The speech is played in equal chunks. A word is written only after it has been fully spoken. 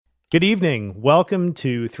Good evening. Welcome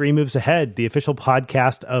to Three Moves Ahead, the official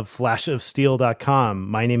podcast of flashofsteel.com.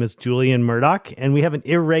 My name is Julian Murdoch, and we have an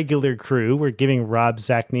irregular crew. We're giving Rob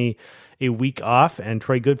Zacny a week off, and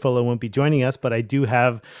Troy Goodfellow won't be joining us, but I do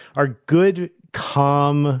have our good,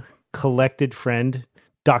 calm, collected friend,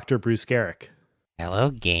 Dr. Bruce Garrick. Hello,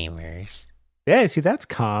 gamers. Yeah, see, that's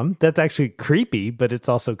calm. That's actually creepy, but it's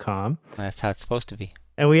also calm. That's how it's supposed to be.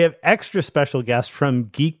 And we have extra special guest from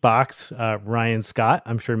Geekbox, Ryan Scott.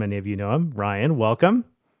 I'm sure many of you know him. Ryan, welcome.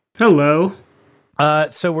 Hello.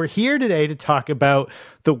 So we're here today to talk about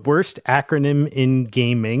the worst acronym in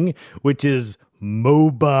gaming, which is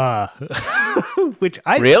MOBA. Which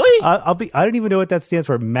I really? I don't even know what that stands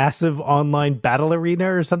for. Massive Online Battle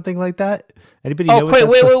Arena or something like that. Anybody know?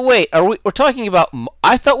 Wait. We're talking about?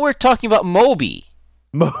 I thought we were talking about Moby.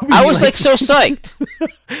 I was like so psyched.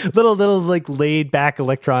 little like laid back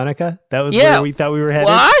electronica. That was where we thought we were headed.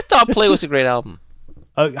 Well, I thought Play was a great album.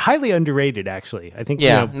 Highly underrated, actually. I think.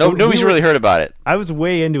 Yeah, nobody's really heard about it. I was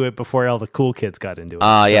way into it before all the cool kids got into it.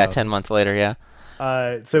 Yeah, 10 months later, yeah.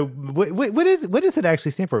 So what does it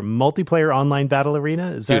actually stand for? Multiplayer Online Battle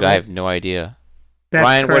Arena? Is that Dude, right? I have no idea. That's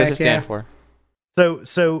Brian, correct, what does it stand for?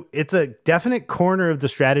 So it's a definite corner of the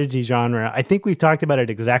strategy genre. I think we've talked about it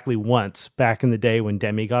exactly once back in the day when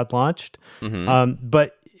Demigod launched. Mm-hmm.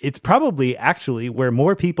 But it's probably actually where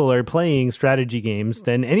more people are playing strategy games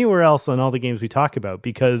than anywhere else on all the games we talk about,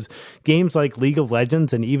 because games like League of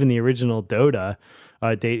Legends and even the original Dota,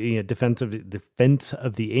 Defense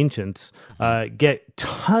of the Ancients, get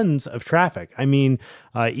tons of traffic. I mean,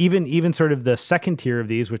 even sort of the second tier of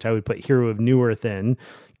these, which I would put Hero of Newerth in,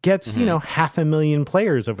 gets, 500,000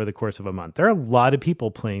 players over the course of a month. There are a lot of people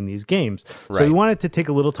playing these games. Right. So we wanted to take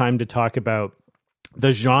a little time to talk about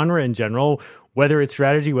the genre in general, whether it's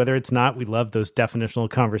strategy, whether it's not. We love those definitional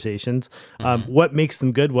conversations. What makes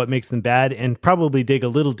them good, what makes them bad, and probably dig a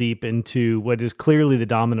little deep into what is clearly the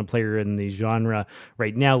dominant player in the genre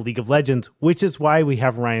right now, League of Legends, which is why we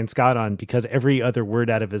have Ryan Scott on, because every other word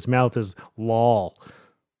out of his mouth is lol.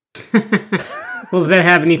 Well, does that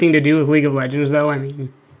have anything to do with League of Legends, though? I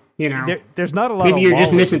mean, there's not a lot. Maybe of you're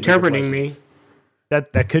just lol misinterpreting me.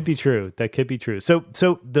 That could be true. That could be true. So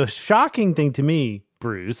the shocking thing to me,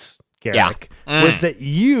 Bruce Garrick, was that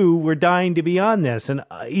you were dying to be on this. And,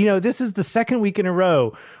 this is the second week in a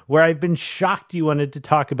row where I've been shocked you wanted to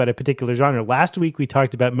talk about a particular genre. Last week, we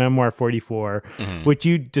talked about Memoir 44, which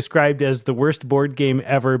you described as the worst board game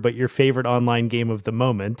ever, but your favorite online game of the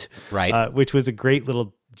moment. Right. Which was a great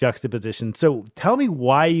little juxtaposition. So tell me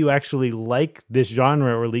why you actually like this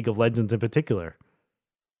genre, or League of Legends in particular.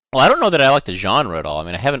 Well, I don't know that I like the genre at all. I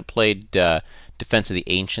mean, I haven't played Defense of the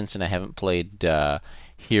Ancients, and I haven't played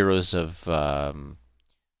Heroes of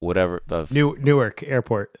whatever of Newark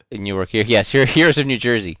Airport. Newark, yes, Heroes of New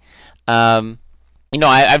Jersey. I've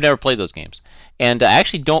never played those games, and I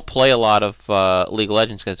actually don't play a lot of League of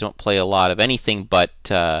Legends because I don't play a lot of anything. But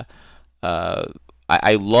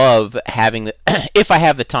I love having the if I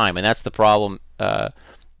have the time, and that's the problem.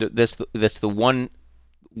 That's the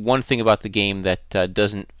one thing about the game that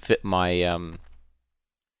doesn't fit my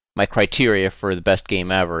my criteria for the best game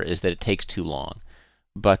ever, is that it takes too long.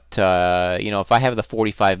 But if I have the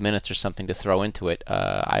 45 minutes or something to throw into it,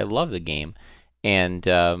 I love the game, and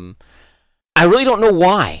I really don't know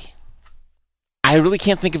why. I really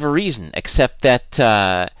can't think of a reason, except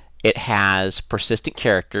that it has persistent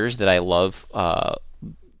characters that I love.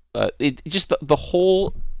 Just the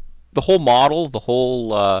whole model, the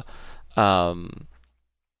whole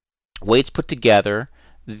way it's put together,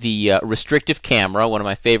 the restrictive camera, one of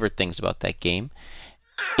my favorite things about that game,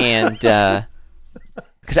 and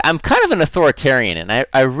because I'm kind of an authoritarian, and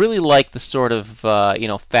I really like the sort of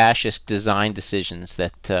fascist design decisions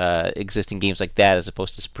that exist in games like that, as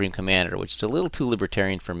opposed to Supreme Commander, which is a little too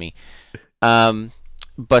libertarian for me.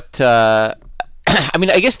 But I mean,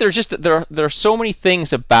 I guess there are so many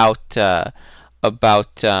things about League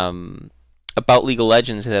of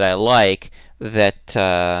Legends that I like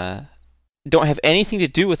that don't have anything to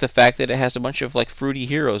do with the fact that it has a bunch of like fruity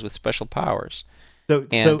heroes with special powers. So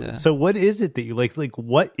what is it that you like? Like,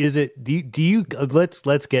 what is it? Do you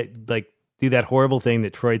let's get do that horrible thing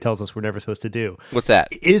that Troy tells us we're never supposed to do. What's that?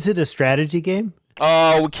 Is it a strategy game?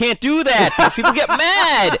 Oh, we can't do that because people get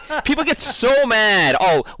mad. People get so mad.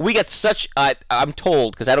 Oh, we get such, I'm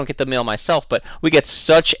told, because I don't get the mail myself, but we get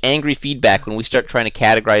such angry feedback when we start trying to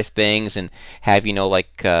categorize things and have,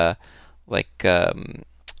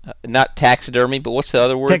 not taxidermy, but what's the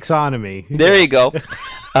other word? Taxonomy. There you go.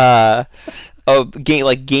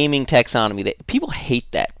 Gaming taxonomy. People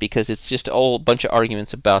hate that because it's just a whole bunch of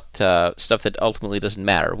arguments about stuff that ultimately doesn't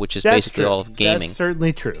matter, which is basically all of gaming. That's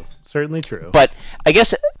certainly true. Certainly true. But I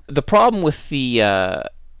guess the problem with the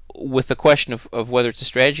question of whether it's a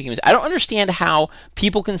strategy game is I don't understand how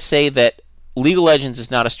people can say that League of Legends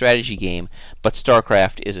is not a strategy game, but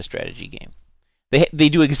StarCraft is a strategy game. They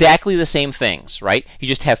do exactly the same things, right? You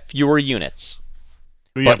just have fewer units.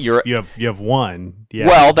 But you have one. Yeah.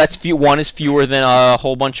 Well, one is fewer than a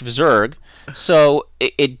whole bunch of Zerg. So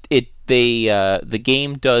the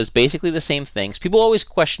game does basically the same things. People always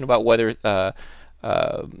question about whether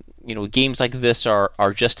games like this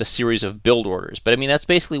are just a series of build orders. But I mean that's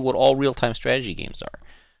basically what all real-time strategy games are.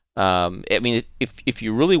 I mean, if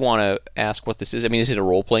you really want to ask what this is, I mean, is it a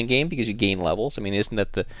role-playing game because you gain levels? I mean, isn't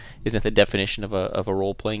that the definition of a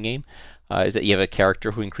role-playing game? Is that you have a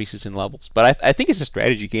character who increases in levels? But I think it's a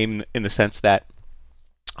strategy game in the sense that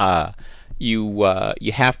you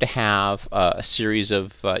have to have a series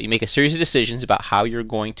of you make a series of decisions about how you're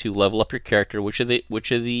going to level up your character, which of the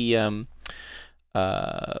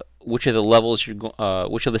levels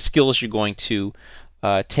which of the skills you're going to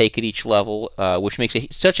take at each level, which makes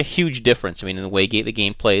such a huge difference. I mean, in the way the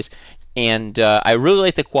game plays, and I really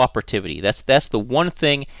like the cooperativity. That's the one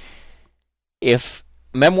thing. If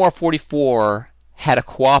Memoir 44 had a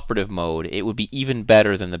cooperative mode, it would be even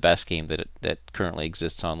better than the best game that currently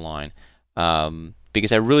exists online.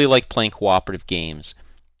 Because I really like playing cooperative games,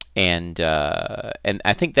 and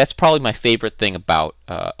I think that's probably my favorite thing about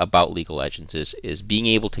League of Legends is being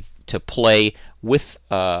able to play with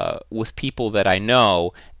people that I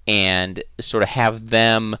know and sort of have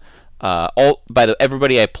them.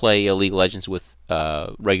 Everybody I play League of Legends with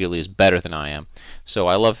regularly is better than I am, so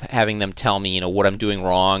I love having them tell me what I'm doing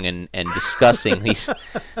wrong and discussing these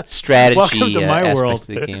strategy Welcome to my aspects world. of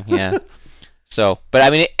the game. Yeah. So, but I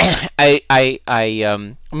mean, I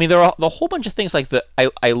mean, there are a whole bunch of things like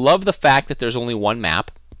I love the fact that there's only one map,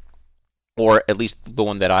 or at least the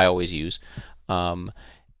one that I always use.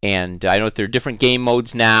 And I know that there are different game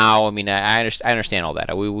modes now. I mean, I understand all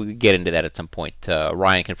that. We get into that at some point.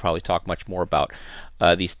 Ryan can probably talk much more about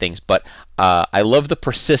these things. But I love the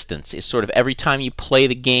persistence. It's sort of every time you play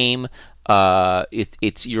the game,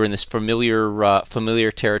 you're in this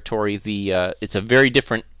familiar territory. It's a very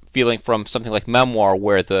different feeling from something like Memoir,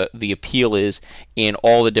 where the appeal is in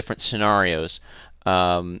all the different scenarios.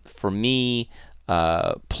 For me,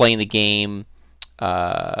 playing the game,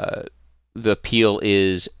 the appeal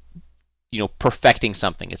is, perfecting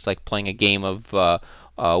something. It's like playing a game of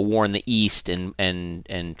War in the East and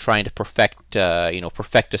trying to perfect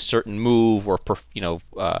a certain move or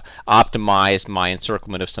optimize my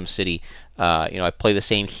encirclement of some city. I play the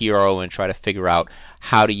same hero and try to figure out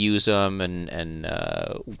how to use them and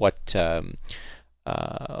what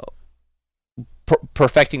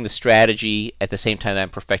perfecting the strategy at the same time that I'm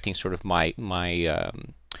perfecting sort of my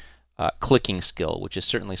clicking skill, which is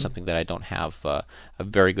certainly something that I don't have a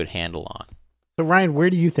very good handle on. So Ryan, where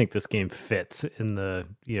do you think this game fits in the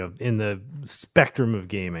spectrum of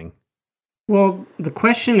gaming? Well, the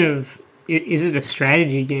question of is it a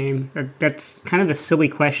strategy game? That's kind of a silly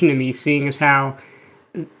question to me, seeing as how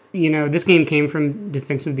this game came from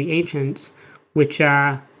Defense of the Ancients, which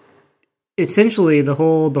essentially the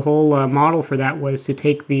whole model for that was to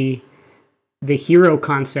take the hero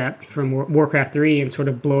concept from Warcraft 3 and sort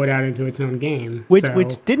of blow it out into its own game. Which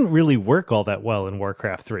didn't really work all that well in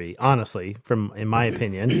Warcraft 3, honestly, in my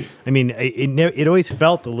opinion. I mean, it always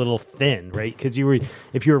felt a little thin, right? Because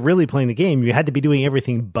if you were really playing the game, you had to be doing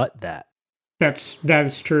everything but that. That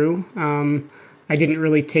is true. I didn't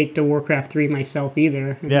really take to Warcraft 3 myself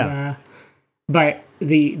either. Yeah. But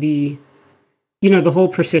the whole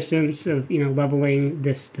persistence of leveling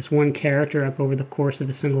this one character up over the course of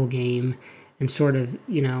a single game, and sort of,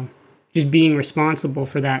 just being responsible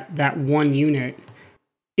for that one unit.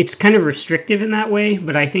 It's kind of restrictive in that way,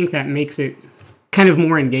 but I think that makes it kind of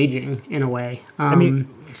more engaging in a way.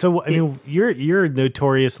 You're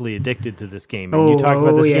notoriously addicted to this game, and you talk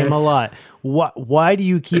about this game a lot. Why do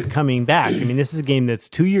you keep coming back? I mean, this is a game that's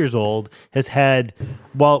 2 years old, has had,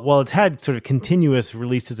 while it's had sort of continuous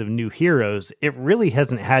releases of new heroes, it really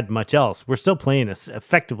hasn't had much else. We're still playing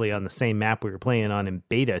effectively on the same map we were playing on in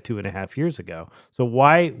beta 2.5 years ago. So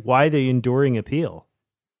why the enduring appeal?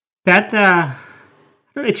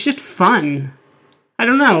 It's just fun. I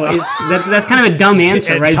don't know. That's kind of a dumb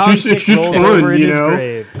answer, right? It's just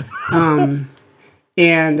fun,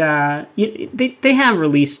 And they have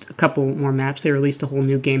released a couple more maps. They released a whole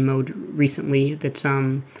new game mode recently that's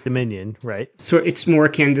Dominion, right? So it's more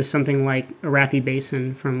akin to something like Arathi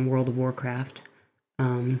Basin from World of Warcraft.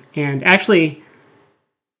 And actually,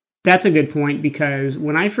 that's a good point, because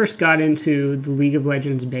when I first got into the League of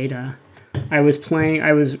Legends beta, I was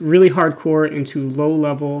really hardcore into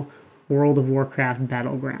low-level World of Warcraft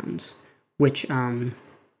Battlegrounds, which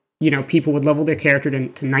people would level their character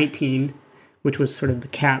to 19, which was sort of the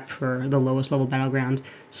cap for the lowest level battlegrounds,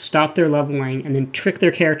 stop their leveling, and then trick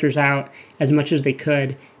their characters out as much as they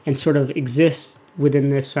could, and sort of exist within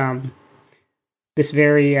this this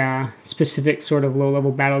very specific sort of low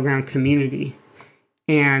level battleground community.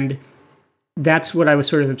 And that's what I was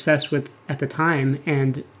sort of obsessed with at the time.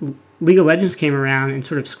 And League of Legends came around and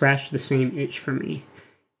sort of scratched the same itch for me.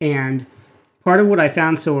 And part of what I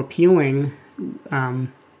found so appealing,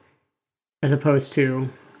 as opposed to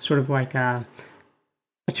sort of like a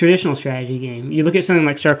traditional strategy game, you look at something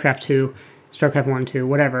like StarCraft 2, StarCraft 1, 2,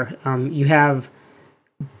 whatever, you have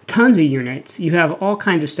tons of units, you have all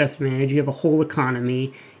kinds of stuff to manage, you have a whole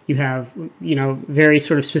economy, you have, very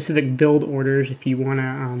sort of specific build orders if you want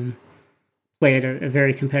to play at a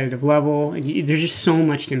very competitive level. There's just so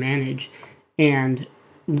much to manage. And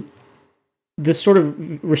the sort of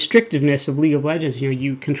restrictiveness of League of Legends,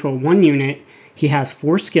 you control one unit, he has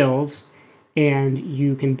 4 skills, and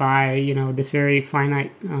you can buy, this very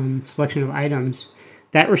finite selection of items.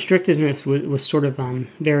 That restrictiveness was sort of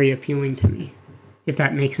very appealing to me, if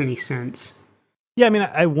that makes any sense. Yeah, I mean,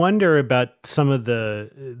 I wonder about some of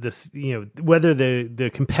whether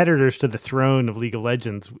the competitors to the throne of League of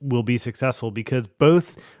Legends will be successful, because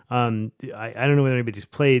both, I don't know whether anybody's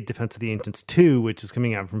played Defense of the Ancients 2, which is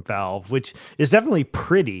coming out from Valve, which is definitely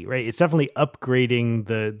pretty, right? It's definitely upgrading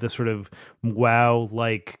the sort of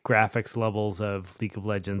WoW-like graphics levels of League of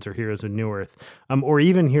Legends or Heroes of Newerth, or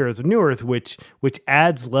even Heroes of Newerth, which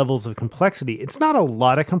adds levels of complexity. It's not a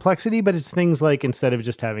lot of complexity, but it's things like, instead of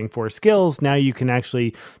just having 4 skills, now you can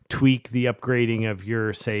actually tweak the upgrading of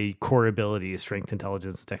your, say, core abilities, strength,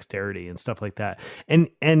 intelligence, dexterity, and stuff like that. And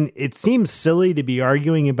it seems silly to be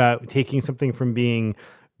arguing about taking something from being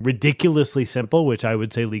ridiculously simple, which I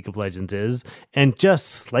would say League of Legends is, and just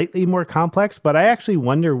slightly more complex. But I actually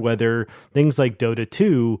wonder whether things like Dota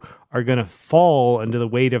 2 are going to fall under the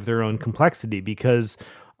weight of their own complexity, because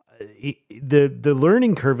the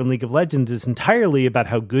learning curve in League of Legends is entirely about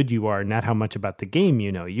how good you are, not how much about the game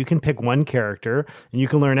you know. You can pick one character and you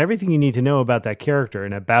can learn everything you need to know about that character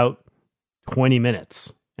in about 20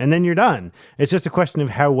 minutes, and then you're done. It's just a question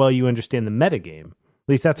of how well you understand the metagame. At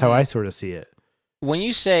least that's how I sort of see it. When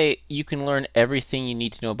you say you can learn everything you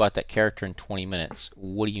need to know about that character in 20 minutes,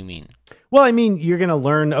 what do you mean? Well, I mean, you're going to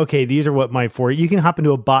learn, okay, these are what my 4, you can hop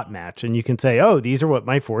into a bot match and you can say, oh, these are what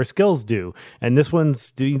my 4 skills do. And this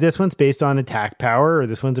one's based on attack power, or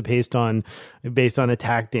this one's based on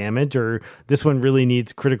attack damage, or this one really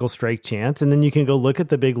needs critical strike chance. And then you can go look at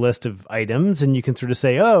the big list of items and you can sort of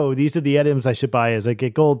say, oh, these are the items I should buy as I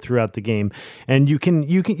get gold throughout the game. And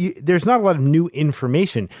there's not a lot of new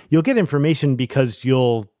information. You'll get information because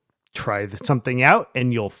you'll try something out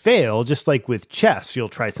and you'll fail, just like with chess. You'll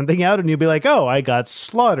try something out and you'll be like, oh, I got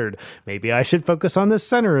slaughtered. Maybe I should focus on the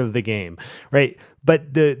center of the game, right?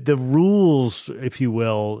 But the rules, if you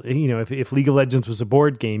will, if League of Legends was a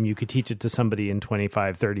board game, you could teach it to somebody in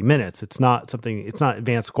 25, 30 minutes. It's not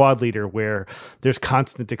Advanced Squad Leader where there's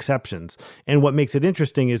constant exceptions. And what makes it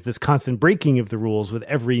interesting is this constant breaking of the rules with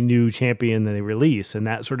every new champion that they release, and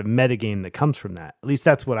that sort of metagame that comes from that. At least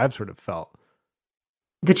that's what I've sort of felt.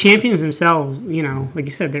 The champions themselves, like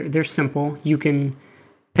you said, they're simple. You can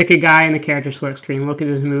pick a guy in the character select screen, look at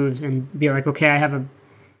his moves, and be like, okay, I have a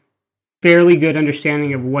fairly good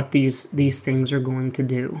understanding of what these things are going to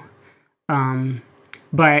do.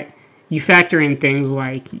 But you factor in things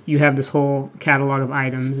like you have this whole catalog of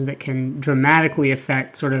items that can dramatically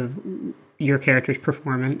affect sort of your character's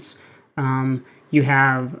performance. You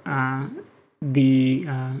have the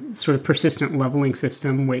sort of persistent leveling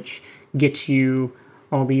system, which gets you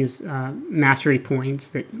all these mastery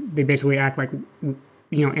points that they basically act like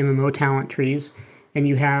MMO talent trees, and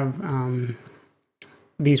you have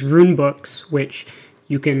these rune books which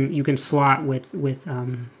you can slot with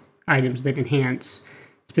items that enhance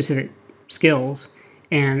specific skills,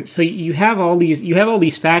 and so you have all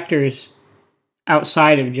these factors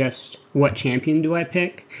outside of just what champion do I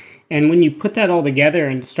pick. And when you put that all together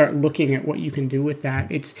and start looking at what you can do with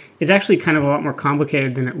that, it's actually kind of a lot more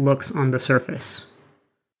complicated than it looks on the surface.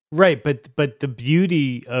 Right, but the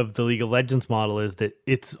beauty of the League of Legends model is that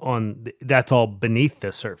that's all beneath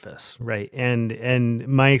the surface, right? And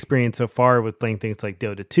my experience so far with playing things like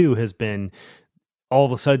Dota 2 has been all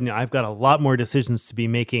of a sudden I've got a lot more decisions to be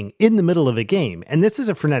making in the middle of a game. And this is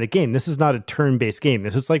a frenetic game. This is not a turn-based game.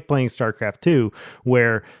 This is like playing StarCraft 2,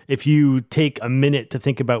 where if you take a minute to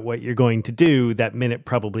think about what you're going to do, that minute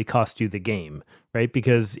probably cost you the game, right?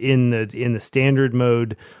 Because in the standard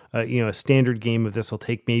mode, a standard game of this will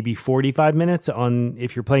take maybe 45 minutes on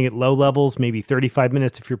if you're playing at low levels, maybe 35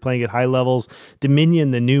 minutes if you're playing at high levels.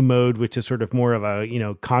 Dominion, the new mode, which is sort of more of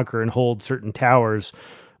a, conquer and hold certain towers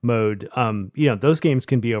mode, those games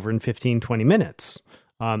can be over in 15, 20 minutes.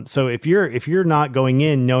 So if you're not going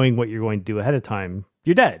in knowing what you're going to do ahead of time,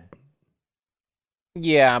 you're dead.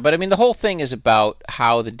 Yeah, but I mean, the whole thing is about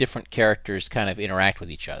how the different characters kind of interact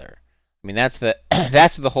with each other. I mean, that's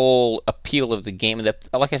the whole appeal of the game.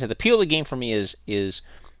 Like I said, the appeal of the game for me is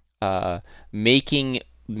making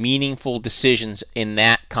meaningful decisions in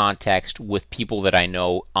that context with people that I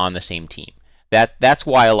know on the same team. That's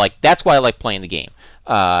why I like playing the game.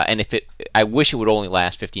 And I wish it would only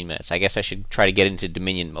last 15 minutes. I guess I should try to get into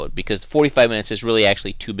Dominion mode, because 45 minutes is really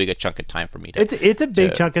actually too big a chunk of time for me. It's a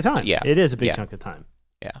big chunk of time. Yeah, it is a big chunk of time.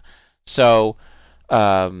 Yeah. So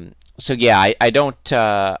yeah, I don't. There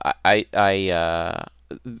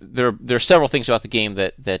are several things about the game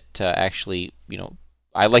that actually,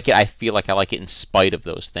 I like it. I feel like I like it in spite of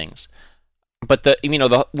those things. But are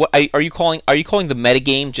you calling the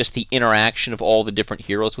metagame just the interaction of all the different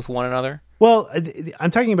heroes with one another? Well,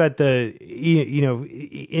 I'm talking about in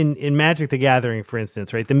Magic the Gathering, for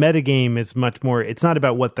instance, right? The metagame is much more, it's not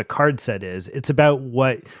about what the card set is. It's about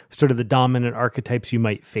what sort of the dominant archetypes you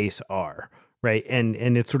might face are, right? And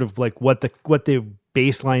it's sort of like what the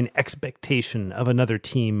baseline expectation of another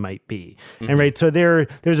team might be. Mm-hmm. And right, so there's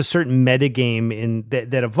a certain metagame in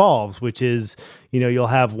that evolves, which is, you'll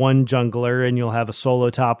have one jungler and you'll have a solo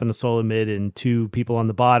top and a solo mid and two people on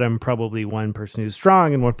the bottom, probably one person who's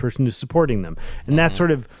strong and one person who's supporting them. And that's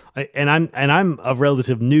sort of, and I'm a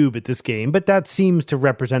relative noob at this game, but that seems to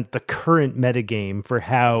represent the current metagame for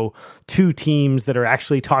how two teams that are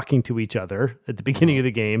actually talking to each other at the beginning of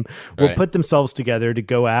the game will put themselves together to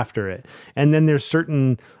go after it. And then there's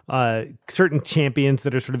certain champions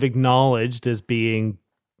that are sort of acknowledged as being,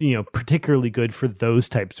 particularly good for those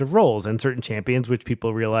types of roles, and certain champions which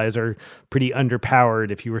people realize are pretty underpowered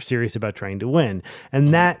if you were serious about trying to win.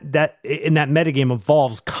 And that metagame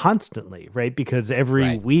evolves constantly, right? Because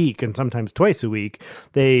every week, and sometimes twice a week,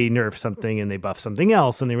 they nerf something and they buff something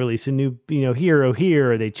else, and they release a new hero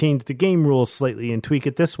here, or they change the game rules slightly and tweak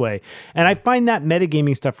it this way. And I find that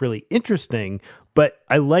metagaming stuff really interesting. But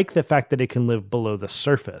I like the fact that it can live below the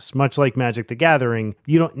surface. Much like Magic the Gathering,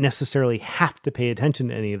 you don't necessarily have to pay attention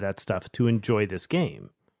to any of that stuff to enjoy this game.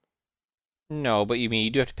 No, but you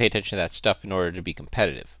do have to pay attention to that stuff in order to be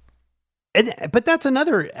competitive. But that's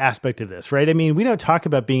another aspect of this, right? I mean, we don't talk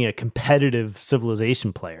about being a competitive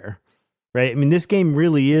Civilization player, right? I mean, this game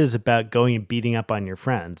really is about going and beating up on your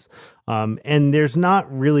friends. And there's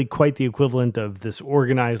not really quite the equivalent of this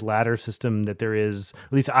organized ladder system that there is,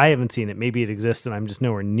 at least I haven't seen it. Maybe it exists and I'm just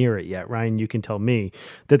nowhere near it yet. Ryan, you can tell me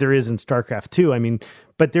that there is in StarCraft 2. I mean,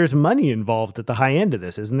 but there's money involved at the high end of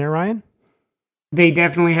this, isn't there, Ryan? They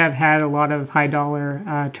definitely have had a lot of high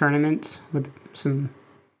dollar tournaments with some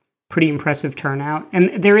pretty impressive turnout. And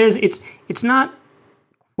it's not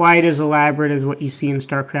quite as elaborate as what you see in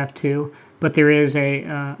StarCraft 2, but there is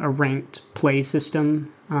a ranked play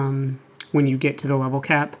system when you get to the level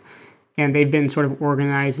cap, and they've been sort of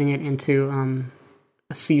organizing it into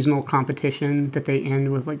a seasonal competition that they end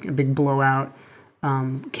with like a big blowout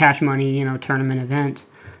cash money tournament event.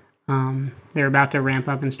 They're about to ramp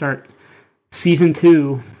up and start season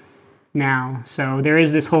 2 now, so there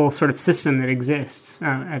is this whole sort of system that exists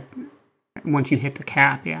once you hit the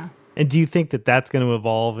cap. Yeah. And do you think that that's going to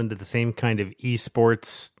evolve into the same kind of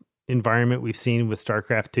esports environment we've seen with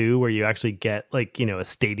StarCraft 2, where you actually get a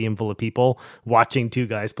stadium full of people watching two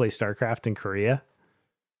guys play StarCraft in Korea?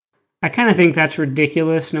 I kind of think that's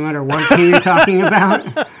ridiculous no matter what team you're talking about.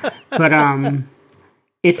 But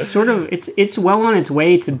it's sort of it's well on its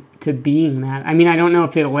way to being that. I mean, I don't know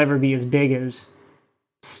if it'll ever be as big as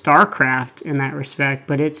StarCraft in that respect,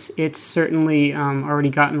 but it's certainly already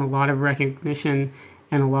gotten a lot of recognition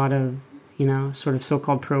and a lot of sort of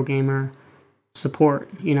so-called pro gamer support,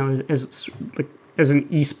 as an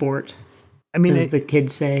esport. I mean, as the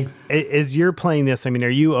kids say. As you're playing this, I mean, are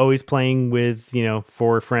you always playing with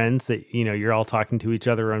 4 friends that you're all talking to each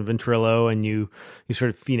other on Ventrilo, and you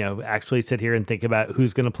sort of actually sit here and think about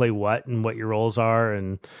who's going to play what and what your roles are,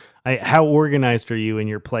 and how organized are you in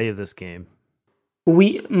your play of this game?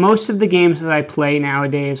 Most of the games that I play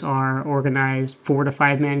nowadays are organized 4 to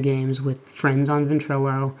 5 man games with friends on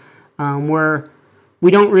Ventrilo, where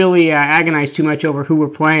we don't really agonize too much over who we're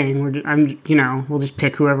playing. We'll just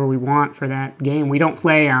pick whoever we want for that game. We don't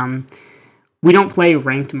play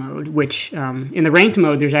ranked mode, which in the ranked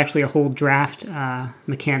mode, there's actually a whole draft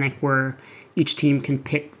mechanic where each team can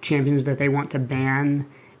pick champions that they want to ban,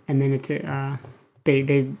 and then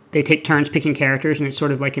they take turns picking characters, and it's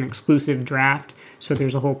sort of like an exclusive draft. So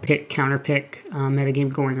there's a whole pick counter pick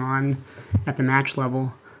metagame going on at the match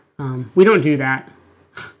level. We don't do that.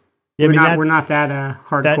 Yeah, we're not that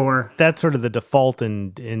hardcore. That's sort of the default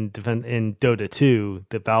in Dota 2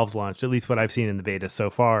 that Valve launched, at least what I've seen in the beta so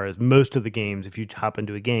far, is most of the games, if you hop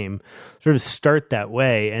into a game, sort of start that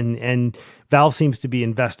way. And Valve seems to be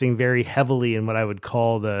investing very heavily in what I would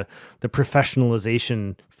call the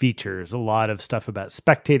professionalization features. A lot of stuff about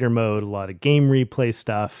spectator mode, a lot of game replay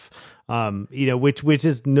stuff, which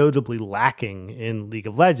is notably lacking in League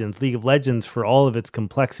of Legends. League of Legends, for all of its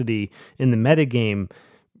complexity in the metagame,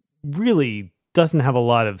 really doesn't have a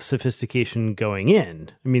lot of sophistication going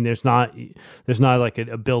in. I mean, there's not like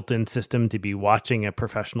a built-in system to be watching a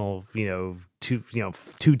professional, two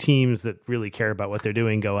teams that really care about what they're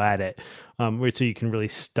doing go at it, so you can really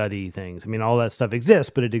study things. I mean, all that stuff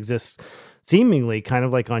exists, but it exists seemingly kind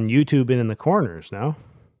of like on YouTube and in the corners. No,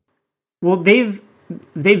 well, they've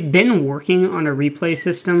been working on a replay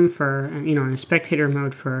system for in a spectator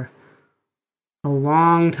mode for a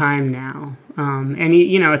long time now. And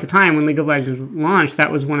at the time when League of Legends launched,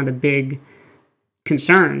 that was one of the big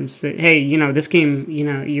concerns that, hey, this game,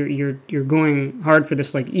 you're going hard for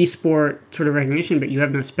this like esport sort of recognition, but you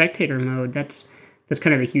have no spectator mode. That's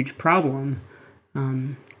kind of a huge problem.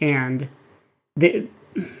 And I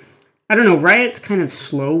don't know, Riot's kind of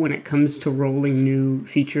slow when it comes to rolling new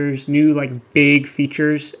features, new like big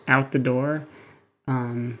features out the door.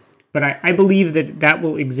 But I believe that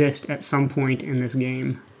will exist at some point in this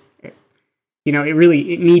game.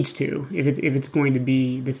 It needs to if it's going to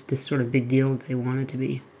be this sort of big deal that they want it to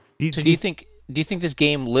be. So do you think this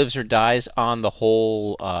game lives or dies on the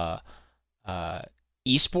whole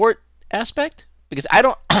esport aspect? Because I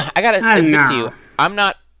gotta admit to you, I'm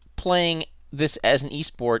not playing this as an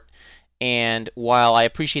esport. And while I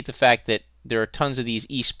appreciate the fact that there are tons of these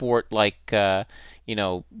esport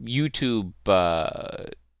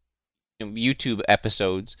YouTube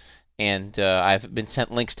episodes, and I've been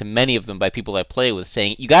sent links to many of them by people I play with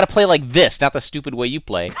saying, you got to play like this, not the stupid way you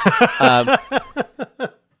play.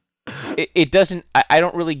 It doesn't, I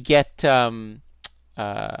don't really get, I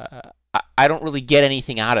don't really get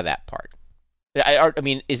anything out of that part.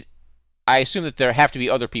 I assume that there have to be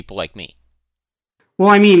other people like me. Well,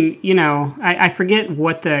 I mean, I forget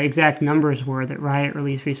what the exact numbers were that Riot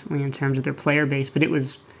released recently in terms of their player base, but it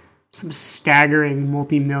was some staggering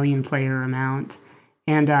multi-million player amount.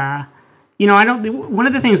 And, one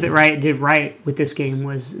of the things that Riot did right with this game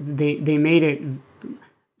was they made it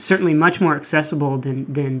certainly much more accessible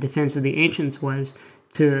than Defense of the Ancients was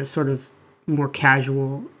to sort of more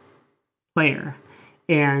casual player.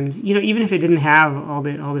 And, even if it didn't have all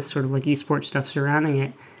this sort of like esports stuff surrounding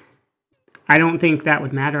it, I don't think that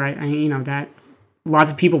would matter. That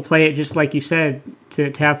lots of people play it just like you said,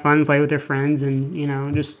 to have fun, play with their friends,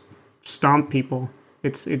 and, just stomp people.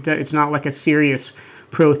 It's not like a serious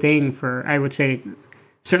pro thing for, I would say,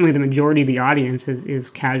 certainly the majority of the audience is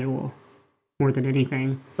casual more than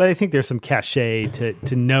anything. But I think there's some cachet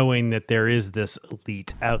to knowing that there is this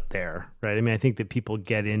elite out there, right? I mean, I think that people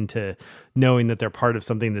get into knowing that they're part of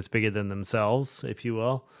something that's bigger than themselves, if you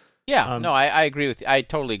will. Yeah, no, I agree with. I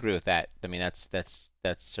totally agree with that. I mean, that's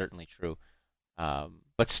certainly true.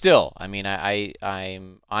 But still, I mean,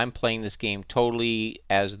 I'm playing this game totally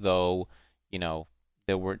as though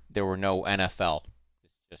there were no NFL.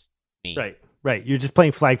 It's just me. Right. You're just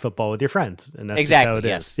playing flag football with your friends, and that's exactly how it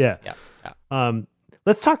yes. is. Yeah.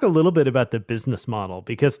 Let's talk a little bit about the business model,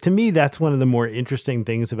 because to me that's one of the more interesting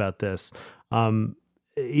things about this.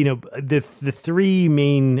 The three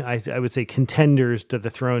main, I would say, contenders to the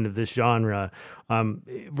throne of this genre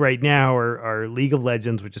right now are League of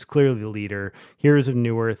Legends, which is clearly the leader, Heroes of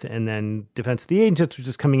Newerth, and then Defense of the Ancients, which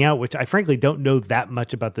is coming out, which I frankly don't know that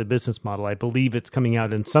much about the business model. I believe it's coming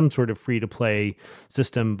out in some sort of free-to-play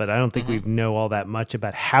system, but I don't think we know all that much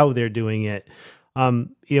about how they're doing it.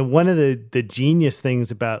 One of the genius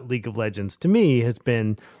things about League of Legends to me has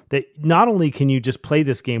been that not only can you just play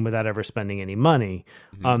this game without ever spending any money,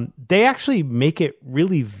 they actually make it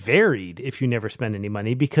really varied if you never spend any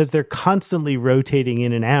money, because they're constantly rotating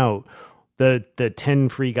in and out the 10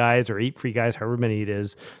 free guys or 8 free guys, however many it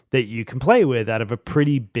is, that you can play with out of a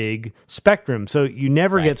pretty big spectrum. So you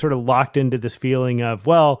never get sort of locked into this feeling of,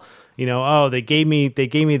 well, they gave me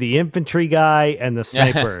the infantry guy and the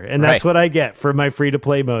sniper, and that's what I get for my free to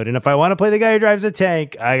play mode. And if I want to play the guy who drives a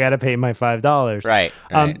tank, I got to pay my $5. Right.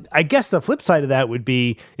 I guess the flip side of that would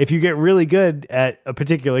be if you get really good at a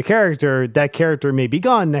particular character, that character may be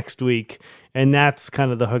gone next week, and that's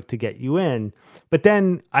kind of the hook to get you in. But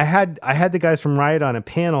then I had the guys from Riot on a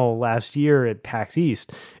panel last year at PAX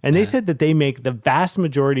East, and they said that they make the vast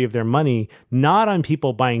majority of their money not on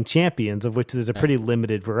people buying champions, of which there's a pretty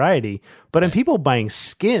limited variety, but on people buying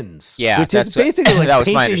skins. Yeah, which is basically like that was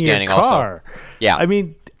painting my understanding your car. also. Yeah, I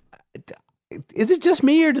mean, is it just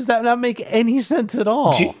me, or does that not make any sense at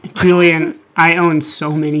all? Julian, I own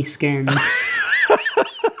so many skins.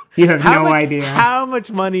 You have no idea. How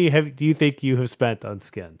much money do you think you have spent on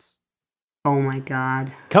skins? Oh my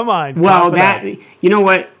God. Come on. Well, you know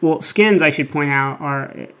what? Well, skins, I should point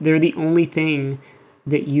out, they're the only thing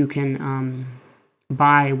that you can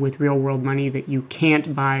buy with real world money that you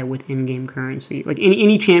can't buy with in-game currency. Like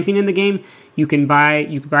any champion in the game, you can buy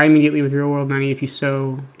immediately with real world money if you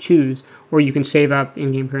so choose, or you can save up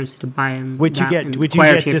in-game currency to buy them. Which you get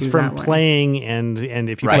just from playing, and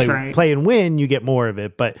if you play and win, you get more of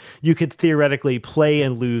it. But you could theoretically play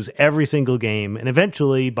and lose every single game, and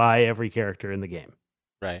eventually buy every character in the game.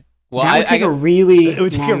 Right. Well, it would take a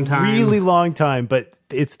really long time, but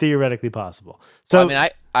it's theoretically possible. So well, I mean,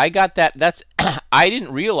 I got that. That's I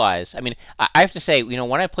didn't realize. I mean, I have to say,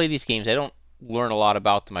 when I play these games, I don't learn a lot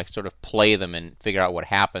about them. I sort of play them and figure out what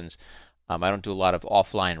happens. I don't do a lot of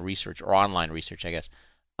offline research or online research, I guess.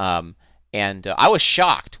 And I was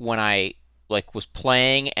shocked when I was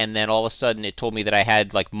playing, and then all of a sudden it told me that I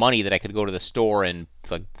had money that I could go to the store and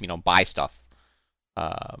buy stuff.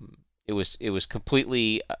 It was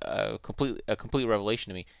completely a complete revelation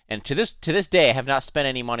to me. And to this day, I have not spent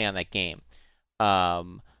any money on that game.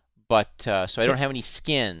 But so I don't have any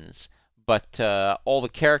skins. But all the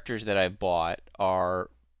characters that I bought are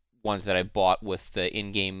ones that I bought with the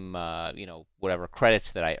in-game, whatever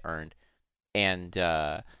credits that I earned, and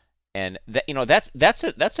that that's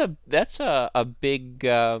a big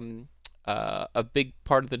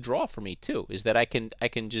part of the draw for me too. Is that I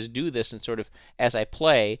can just do this and sort of as I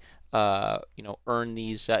play, earn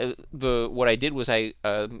these. What I did was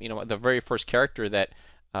the very first character that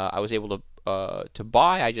I was able to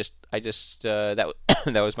buy, I just that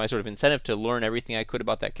that was my sort of incentive to learn everything I could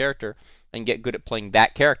about that character and get good at playing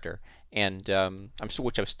that character. And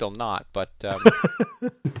which I'm still not, but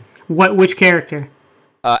which character?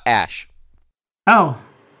 Ash. Oh,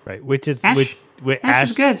 right. Which is Ash. Ash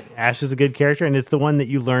is good. Ash is a good character, and it's the one that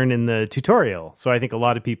you learn in the tutorial. So I think a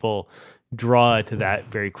lot of people draw to that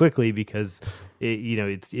very quickly because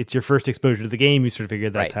it's your first exposure to the game. You sort of figure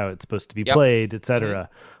that's how it's supposed to be played, etc.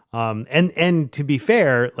 And to be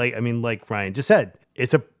fair, like Ryan just said,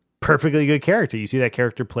 it's a perfectly good character. You see that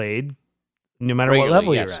character played no matter what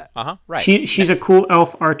level you're at. Right. She's a cool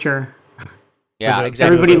elf archer. Yeah,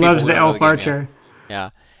 exactly. Everybody loves the elf archer.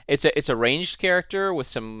 Yeah. It's a ranged character with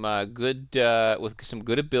some good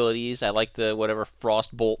abilities. I like the whatever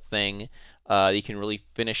frost bolt thing you can really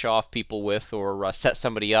finish off people with, or set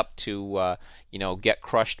somebody up to get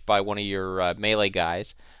crushed by one of your melee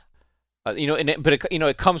guys. But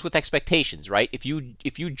it comes with expectations, right? If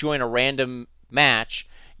you join a random match,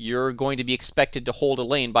 you're going to be expected to hold a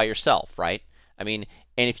lane by yourself, right? I mean,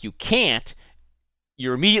 and if you can't,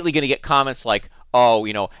 you're immediately going to get comments like, "Oh,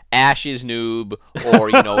 Ash is noob," or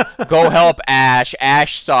 "Go help Ash.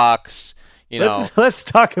 Ash sucks." Let's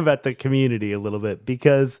talk about the community a little bit,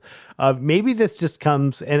 because maybe this just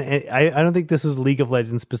comes, and I don't think this is League of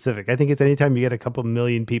Legends specific. I think it's anytime you get a couple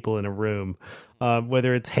million people in a room,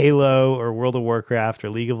 whether it's Halo or World of Warcraft or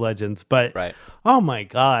League of Legends. But oh my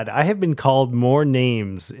God, I have been called more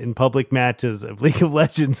names in public matches of League of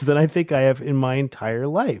Legends than I think I have in my entire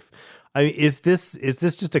life. I mean, is this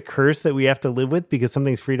just a curse that we have to live with because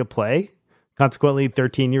something's free to play? Consequently,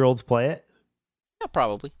 13-year-olds play it? Yeah,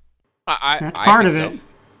 probably. That's part of it.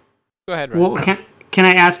 Go ahead, Ryan. Well, can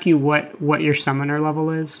I ask you what your summoner level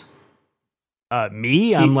is?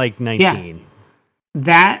 Me? I'm like 19.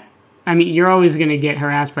 Yeah. You're always going to get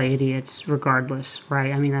harassed by idiots regardless,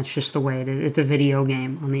 right? I mean, that's just the way it is. It's a video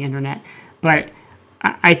game on the internet. But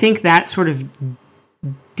I think that sort of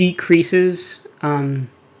decreases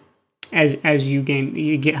as you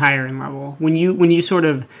get higher in level. When you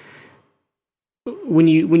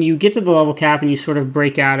get to the level cap and you sort of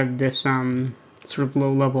break out of this sort of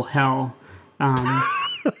low level hell,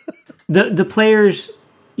 the players,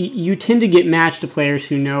 you tend to get matched to players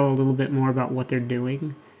who know a little bit more about what they're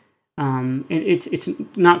doing. It's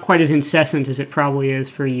not quite as incessant as it probably is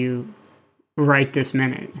for you right this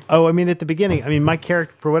minute. Oh, I mean, at the beginning, I mean, my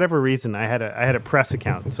character, for whatever reason, I had a press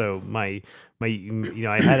account, so my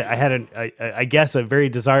I had I guess a very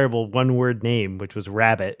desirable one-word name, which was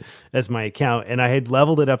Rabbit, as my account, and I had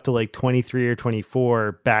leveled it up to like 23 or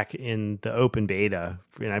 24 back in the open beta,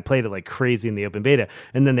 and I played it like crazy in the open beta,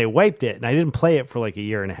 and then they wiped it, and I didn't play it for like a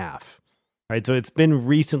year and a half. Right, so it's been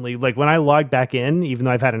recently, like when I logged back in, even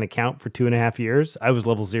though I've had an account for 2.5 years, I was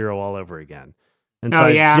level 0 all over again. And so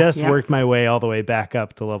I just worked my way all the way back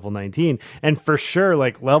up to level 19. And for sure,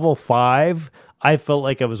 like level 5, I felt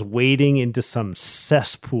like I was wading into some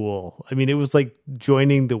cesspool. I mean, it was like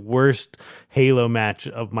joining the worst Halo match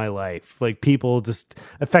of my life. Like people just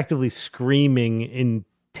effectively screaming in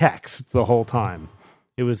text the whole time.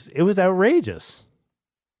 It was outrageous.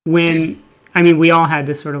 We all had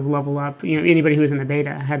to sort of level up. You know, anybody who was in the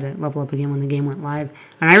beta had to level up again when the game went live.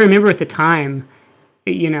 And I remember at the time,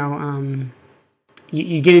 you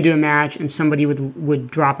get into a match and somebody would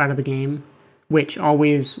drop out of the game, which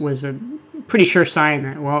always was a pretty sure sign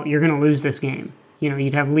that, well, you're going to lose this game. You know,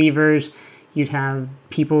 you'd have leavers, you'd have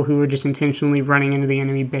people who were just intentionally running into the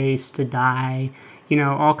enemy base to die, you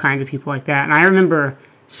know, all kinds of people like that. And I remember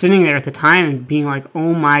sitting there at the time and being like,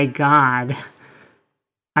 oh my God,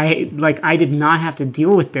 I did not have to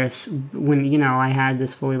deal with this when, you know, I had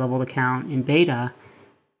this fully leveled account in beta.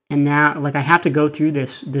 And now, like, I have to go through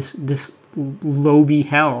this Lobby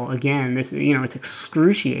hell again. This, you know, it's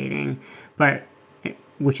excruciating,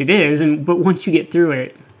 which it is. But once you get through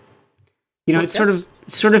it, you know, it's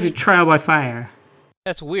sort of a trial by fire.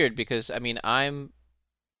 That's weird because I mean, I'm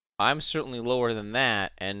certainly lower than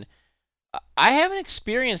that, and I haven't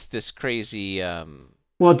experienced this crazy.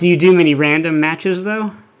 Well, do you do many random matches though?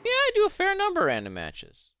 Yeah, I do a fair number of random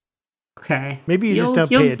matches. Okay, maybe you just don't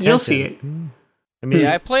pay attention. You'll see it. I mean,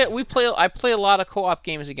 yeah, I play a lot of co-op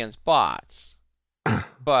games against bots. But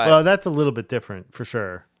well, that's a little bit different for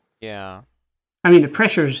sure. Yeah. I mean, the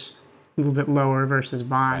pressure's a little bit lower versus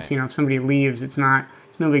bots. Right. You know, if somebody leaves, it's no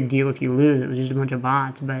big deal if you lose. It was just a bunch of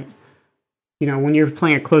bots. But, you know, when you're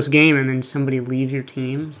playing a close game and then somebody leaves your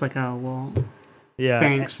team, it's like, oh, well, yeah,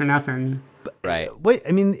 thanks for nothing. Right. Wait,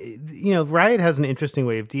 I mean, you know, Riot has an interesting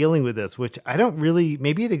way of dealing with this, which I don't really,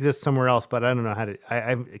 maybe it exists somewhere else, but I don't know how to,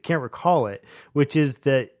 I can't recall it, which is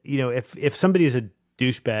that, you know, if somebody is a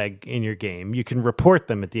douchebag in your game, you can report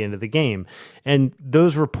them at the end of the game. And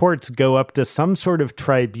those reports go up to some sort of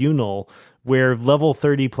tribunal where level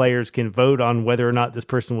 30 players can vote on whether or not this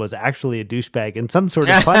person was actually a douchebag, and some sort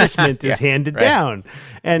of punishment is handed down.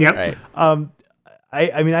 And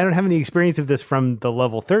I mean, I don't have any experience of this from the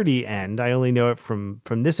level 30 end. I only know it from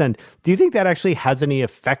this end. Do you think that actually has any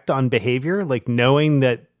effect on behavior, like knowing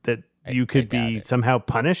that you could be somehow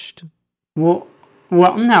punished? Well,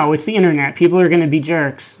 no, it's the internet. People are going to be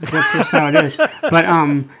jerks. That's just how it is.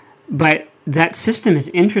 But that system is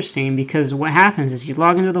interesting because what happens is you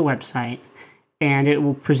log into the website and it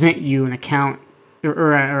will present you an account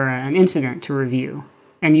or an incident to review.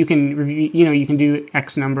 And you can review, you know, you can do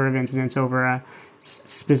X number of incidents over a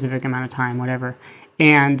specific amount of time, whatever.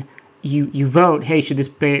 And you vote, hey, should this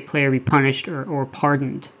player be punished or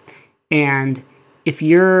pardoned? And if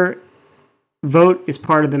your vote is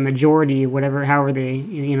part of the majority, however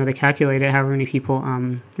they calculate it, however many people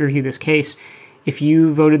review this case, if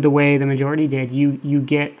you voted the way the majority did, you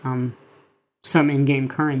get some in-game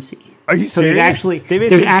currency. Are you serious?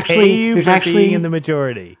 There's actually in the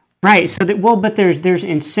majority. Right. So but there's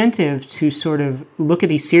incentive to sort of look at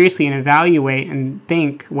these seriously and evaluate and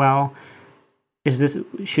think, well,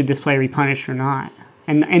 should this player be punished or not?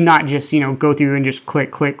 And not just, you know, go through and just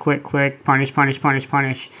click, punish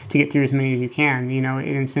to get through as many as you can. You know, it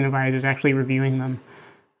incentivizes actually reviewing them.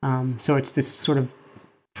 So it's this sort of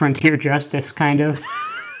frontier justice kind of.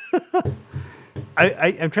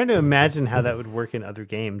 I'm trying to imagine how that would work in other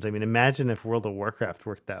games. I mean, imagine if World of Warcraft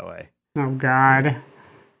worked that way. Oh God.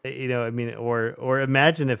 You know, I mean, or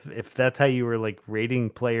imagine if that's how you were like rating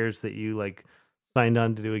players that you like signed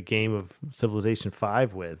on to do a game of Civilization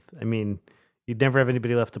 5 with. I mean, you'd never have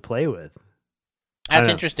anybody left to play with. That's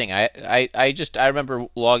interesting. I remember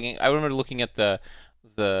looking at the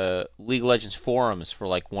League of Legends forums for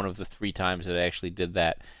like one of the 3 times that I actually did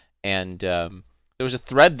that, and there was a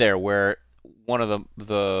thread there where one of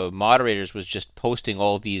the moderators was just posting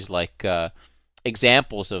all these like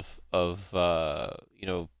examples of you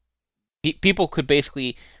know, people could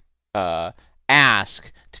basically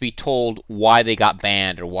ask to be told why they got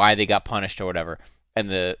banned or why they got punished or whatever, and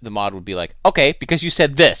the mod would be like, okay, because you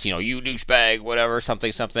said this, you know, you douchebag, whatever,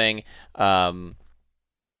 something,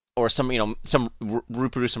 or some, you know,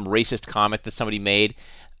 reproduce some racist comment that somebody made,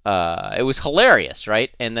 it was hilarious,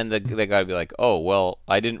 right? And then the guy would be like, "Oh, well,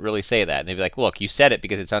 I didn't really say that." And they'd be like, "Look, you said it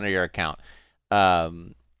because it's under your account."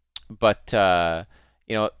 But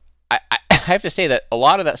you know, I have to say that a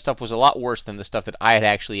lot of that stuff was a lot worse than the stuff that I had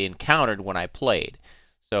actually encountered when I played.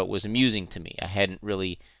 So it was amusing to me. I hadn't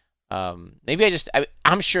really. Maybe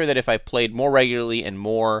I'm sure that if I played more regularly and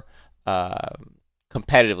more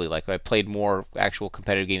competitively, like if I played more actual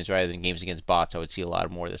competitive games rather than games against bots, I would see a lot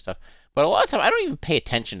more of this stuff. But a lot of time, I don't even pay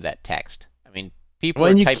attention to that text. I mean, people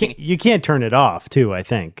are typing. You can't turn it off, too, I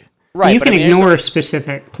think. Right. You can ignore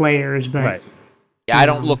specific players, but. Right. Yeah, I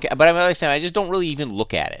don't look at, but I just don't really even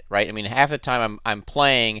look at it, right? I mean, half the time I'm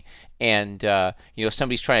playing, and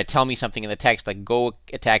somebody's trying to tell me something in the text, like go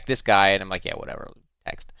attack this guy, and I'm like, yeah, whatever,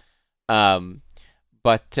 text.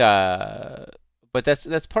 But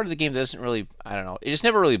that's part of the game that doesn't really, I don't know, it just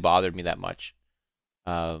never really bothered me that much.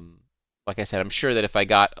 Like I said, I'm sure that if I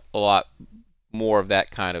got a lot more of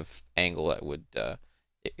that kind of angle, it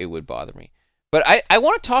would bother me. But I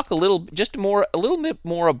want to talk a little bit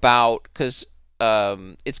more about, because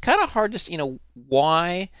it's kind of hard to see,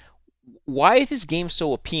 why is this game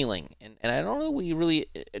so appealing? And I don't know,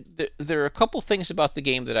 there are a couple things about the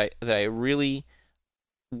game that I really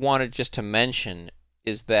wanted just to mention,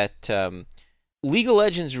 is that League of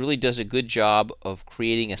Legends really does a good job of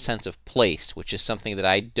creating a sense of place, which is something that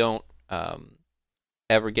I don't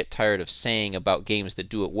ever get tired of saying about games that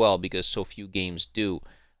do it well, because so few games do.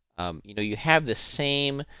 You have the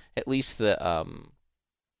same, at least the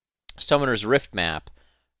Summoner's Rift map.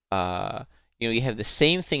 You have the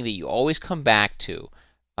same thing that you always come back to,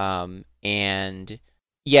 and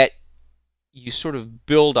yet you sort of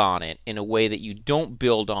build on it in a way that you don't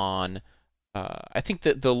build on. I think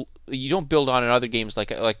that you don't build on in other games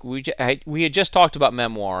like we had just talked about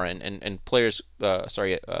Memoir, and players,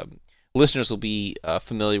 listeners will be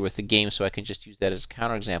familiar with the game, so I can just use that as a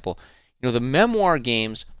counterexample. The Memoir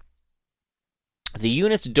games, the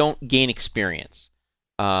units don't gain experience,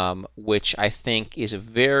 which I think is a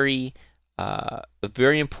very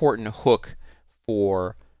important hook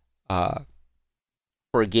for a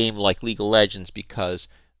game like League of Legends, because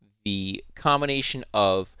the combination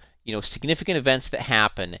of significant events that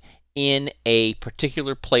happen in a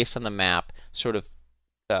particular place on the map sort of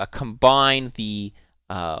combine the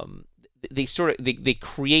they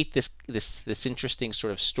create this interesting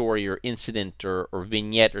sort of story or incident or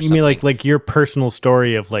vignette or something. You mean like your personal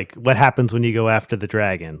story of like what happens when you go after the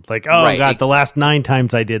dragon? Like, oh right. God, the last 9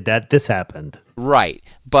 times I did that, this happened. Right,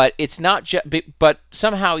 but it's not just. But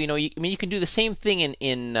somehow you can do the same thing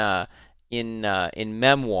in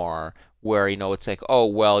Memoir, where it's like, oh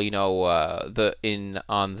well, on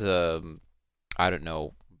the I don't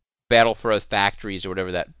know, Battle for Earth Factories or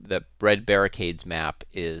whatever that Red Barricades map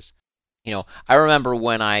is. I remember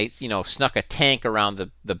when I snuck a tank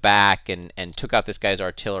around the back and took out this guy's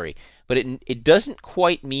artillery, but it doesn't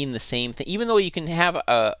quite mean the same thing. Even though you can have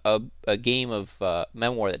a game of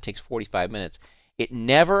Memoir that takes 45 minutes, it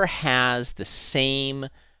never has the same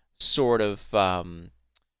sort of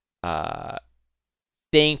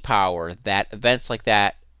staying power that events like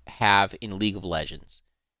that have in League of Legends.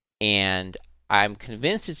 And I'm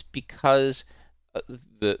convinced it's because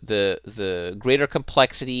the greater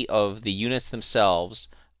complexity of the units themselves,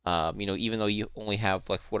 even though you only have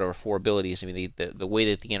like whatever 4 abilities, I mean the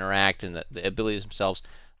way that they interact and the abilities themselves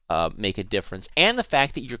make a difference, and the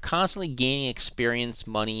fact that you're constantly gaining experience,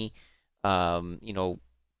 money,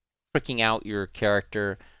 tricking out your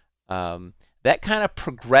character, that kind of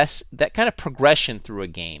progression through a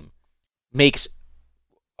game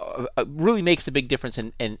really makes a big difference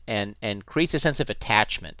and creates a sense of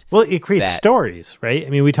attachment. Well, it creates stories, right? I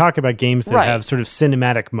mean, we talk about games that right. have sort of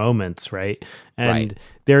cinematic moments, right? And right.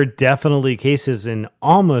 there are definitely cases in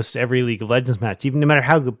almost every League of Legends match, even no matter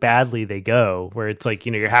how badly they go, where it's like,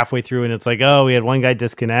 you're halfway through and it's like, oh, we had one guy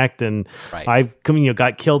disconnect and right. I've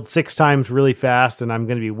got killed 6 times really fast and I'm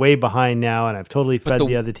going to be way behind now and I've totally fed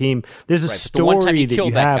the other team. There's a story that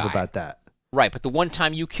you have about that. Right, but the one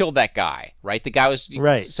time you killed that guy, right? The guy was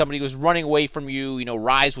somebody was running away from you.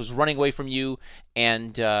 Rise was running away from you,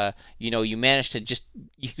 and you managed to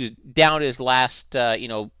he was down to his last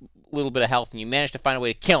little bit of health, and you managed to find a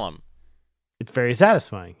way to kill him. It's very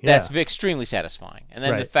satisfying. Yeah. That's extremely satisfying. And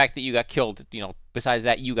then the fact that you got killed, besides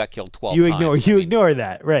that, you got killed 12 times. You ignore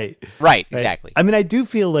that, right? Right, exactly. I mean, I do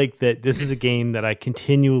feel like that this is a game that I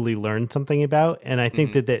continually learn something about, and I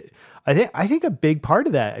think I think a big part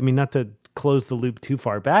of that, I mean, not to close the loop too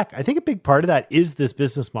far back, I think a big part of that is this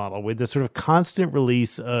business model with this sort of constant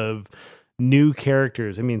release of new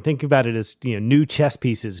characters. I mean, think about it as, new chess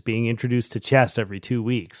pieces being introduced to chess every 2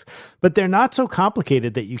 weeks. But they're not so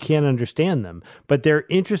complicated that you can't understand them, but they're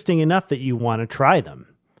interesting enough that you want to try them.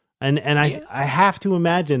 And I have to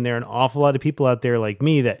imagine there are an awful lot of people out there like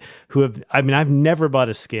me I've never bought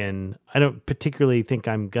a skin. I don't particularly think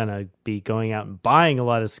I'm going to be going out and buying a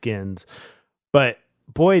lot of skins, but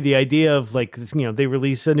boy, the idea of they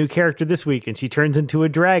release a new character this week and she turns into a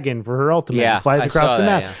dragon for her ultimate and flies across the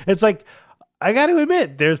map. It's like, I got to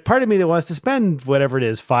admit, there's part of me that wants to spend whatever it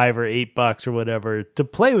is, $5 or $8 or whatever, to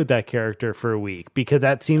play with that character for a week, because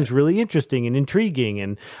that seems really interesting and intriguing.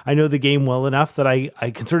 And I know the game well enough that I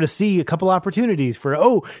can sort of see a couple opportunities for,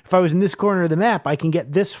 if I was in this corner of the map, I can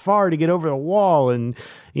get this far to get over the wall. And,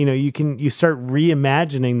 you start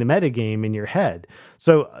reimagining the metagame in your head.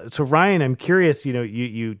 So Ryan, I'm curious,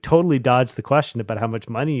 you totally dodged the question about how much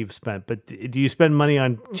money you've spent, but do you spend money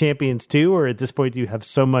on Champions too? Or at this point, do you have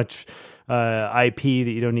so much IP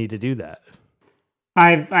that you don't need to do that?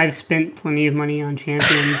 I've spent plenty of money on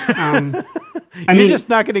Champions. You're just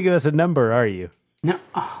not going to give us a number, are you? No.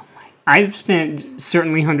 Oh my! I've spent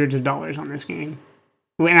certainly hundreds of dollars on this game,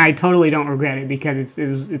 and I totally don't regret it because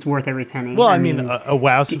it's worth every penny. Well, I mean, a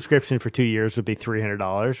WoW subscription for 2 years would be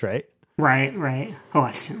 $300, right? Right. Oh,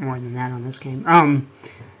 I spent more than that on this game.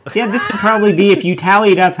 Yeah, this would probably be, if you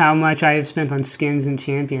tallied up how much I have spent on skins and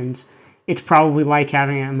Champions, it's probably like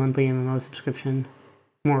having a monthly MMO subscription,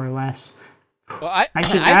 more or less. Well,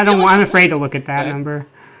 I'm afraid to look at that number.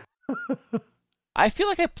 I feel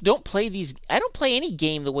like I don't play any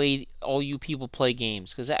game the way all you people play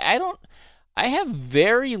games, because I have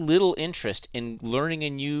very little interest in learning a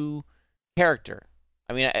new character.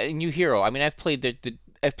 I mean, a new hero. I mean, I've played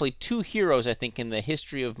I've played 2 heroes, I think, in the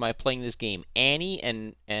history of my playing this game. Annie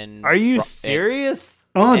and Are you serious?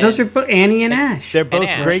 Those are Annie and Ash. They're both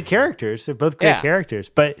great characters. They're both great characters.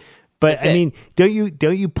 But I mean, don't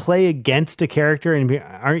you play against a character and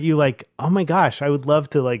aren't you like, oh my gosh, I would love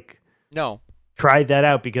to try that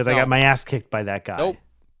out because I got my ass kicked by that guy. Nope.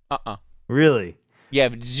 Really? Yeah,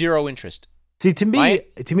 zero interest. See, to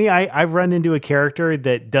me, I've run into a character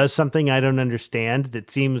that does something I don't understand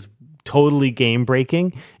that seems totally game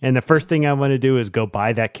breaking, and the first thing I want to do is go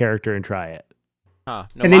buy that character and try it.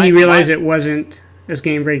 And then you realize it wasn't as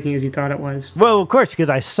game breaking as you thought it was. Well, of course, because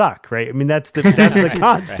I suck, right? I mean, that's the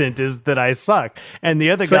constant is that I suck, and the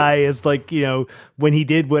other guy is like, when he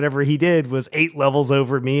did whatever he did was 8 levels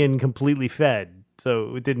over me and completely fed,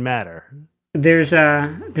 so it didn't matter. There's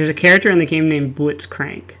a character in the game named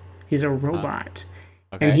Blitzcrank. He's a robot,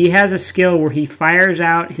 and he has a skill where he fires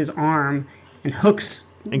out his arm and hooks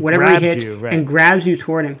whatever he hits and grabs you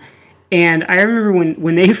toward him. And I remember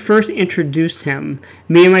when they first introduced him,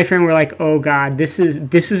 me and my friend were like, "Oh God, this is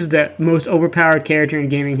the most overpowered character in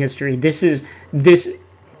gaming history. This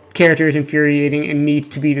character is infuriating and needs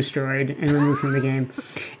to be destroyed and removed from the game."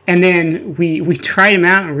 And then we tried him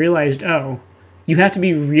out and realized, you have to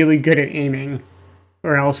be really good at aiming,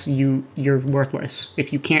 or else you're worthless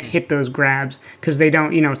if you can't hit those grabs, because they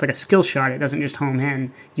don't, it's like a skill shot. It doesn't just home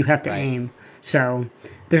in. You have to aim. So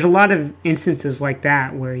there's a lot of instances like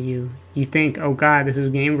that where you think, oh God, this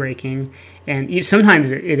is game breaking, and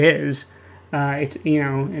sometimes it is. It's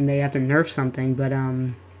and they have to nerf something, but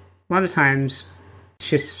a lot of times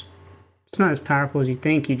it's not as powerful as you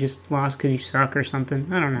think. You just lost because you suck or something.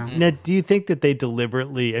 I don't know. Now, do you think that they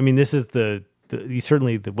deliberately? I mean, this is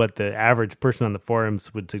what the average person on the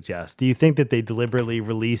forums would suggest. Do you think that they deliberately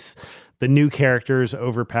release the new characters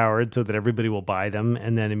overpowered so that everybody will buy them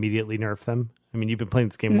and then immediately nerf them? I mean, you've been playing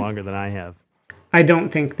this game longer than I have. I don't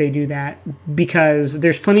think they do that, because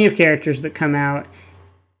there's plenty of characters that come out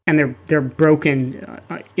and they're broken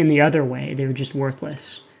in the other way. They're just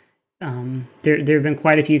worthless. There have been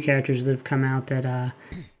quite a few characters that have come out that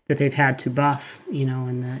they've had to buff,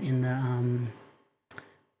 in the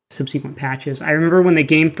subsequent patches. I remember when the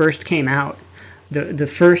game first came out, there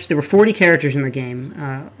were 40 characters in the game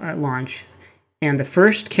at launch, and the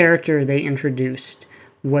first character they introduced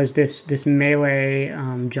was this melee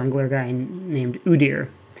jungler guy named Udyr,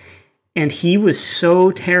 and he was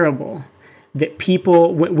so terrible that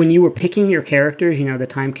people, when you were picking your characters, the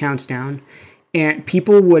time counts down, and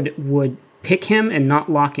people would pick him and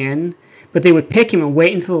not lock in, but they would pick him and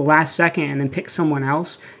wait until the last second and then pick someone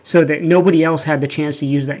else so that nobody else had the chance to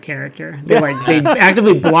use that character. They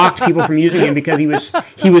actively blocked people from using him because he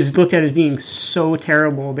was looked at as being so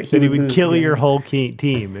terrible that he would kill your whole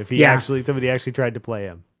team if somebody actually tried to play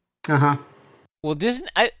him. Well,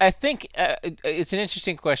 I think it's an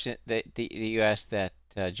interesting question that you asked that,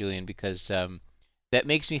 Julian, because that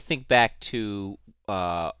makes me think back to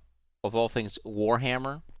of all things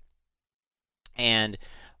Warhammer. And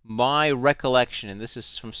my recollection, and this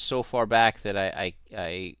is from so far back that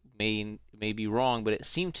I may be wrong, but it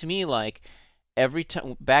seemed to me like every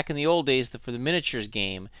time back in the old days for the miniatures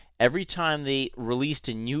game, every time they released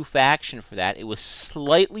a new faction for that, it was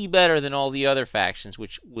slightly better than all the other factions,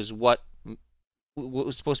 which was what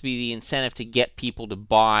was supposed to be the incentive to get people to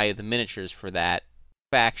buy the miniatures for that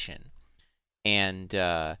faction. And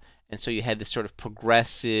so you had this sort of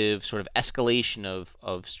progressive sort of escalation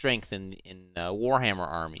of strength in Warhammer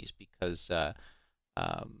armies because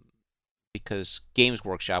Games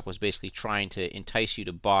Workshop was basically trying to entice you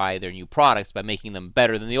to buy their new products by making them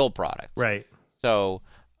better than the old products. Right. So,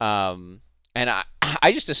 and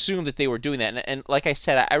I just assumed that they were doing that. And like I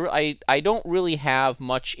said, I don't really have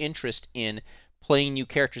much interest in playing new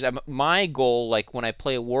characters. My goal, like when I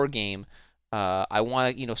play a war game, I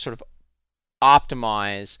want to, sort of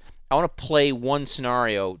optimize. I want to play one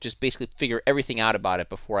scenario, just basically figure everything out about it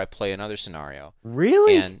before I play another scenario.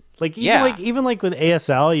 Really? And even with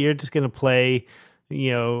ASL, you're just going to play, I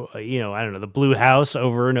don't know, the Blue House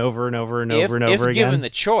over and over and over and over and over again. If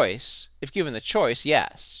given the choice,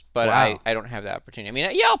 yes. But wow. I don't have that opportunity. I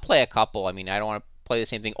mean, yeah, I'll play a couple. I mean, I don't want to play the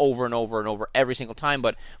same thing over and over and over every single time.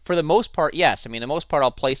 But for the most part, yes. I mean, the most part,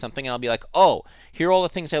 I'll play something and I'll be like, oh, here are all the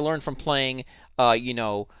things I learned from playing,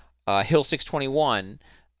 Hill 621.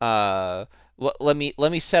 Let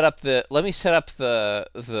me set up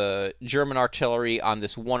the German artillery on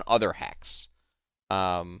this one other hex,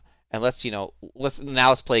 and let's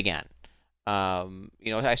play again.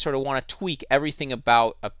 I sort of want to tweak everything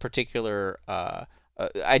about a particular.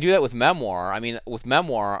 I do that with Memoir. I mean, with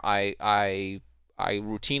Memoir, I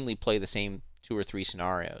routinely play the same 2 or 3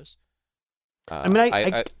 scenarios.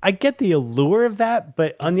 I get the allure of that,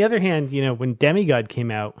 but on the other hand, when Demigod came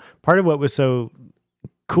out, part of what was so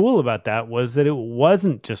cool about that was that it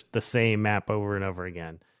wasn't just the same map over and over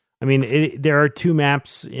again. I mean, there are 2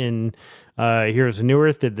 maps in Heroes of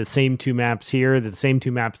Newerth, the same 2 maps here, the same 2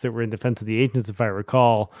 maps that were in Defense of the Ancients, if I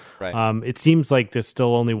recall. Right. It seems like there's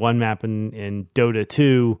still only 1 map in Dota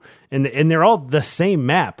 2, and they're all the same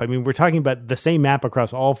map. I mean, we're talking about the same map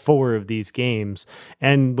across all 4 of these games.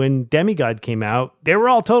 And when Demigod came out, they were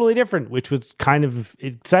all totally different, which was kind of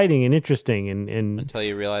exciting and interesting. And until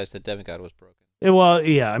you realized that Demigod was broken. Well,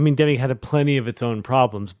 yeah, I mean, Demigod had plenty of its own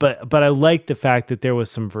problems, but I like the fact that there was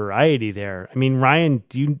some variety there. I mean, Ryan,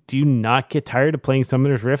 do you not get tired of playing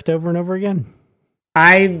Summoner's Rift over and over again?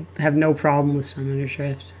 I have no problem with Summoner's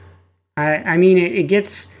Rift. I mean, it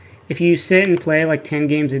gets, if you sit and play like 10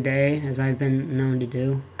 games a day, as I've been known to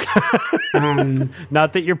do.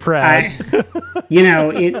 Not that you're proud.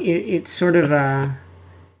 It sort of,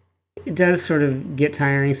 it does sort of get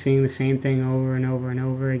tiring seeing the same thing over and over and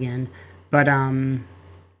over again. But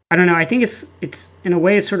I don't know. I think it's in a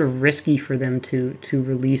way it's sort of risky for them to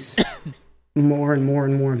release more and more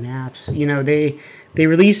and more maps. They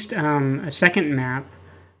released a second map,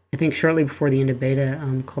 I think shortly before the end of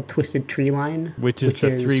beta, called Twisted Treeline, which is the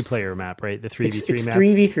 3-player map, right? The 3v3 it's map.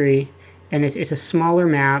 3v3, and it's a smaller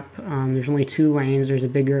map. There's only 2 lanes. There's a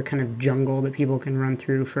bigger kind of jungle that people can run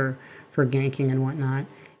through for ganking and whatnot.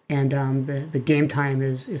 And the game time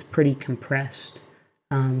is pretty compressed.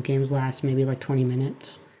 Games last maybe like 20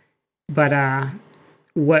 minutes. But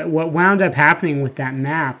what wound up happening with that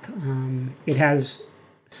map, it has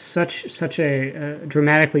such a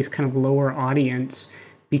dramatically kind of lower audience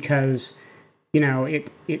because,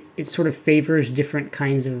 it sort of favors different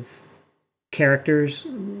kinds of characters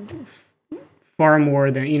far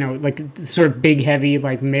more than, like sort of big, heavy,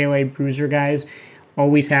 like melee bruiser guys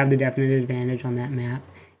always have the definite advantage on that map.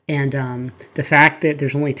 And the fact that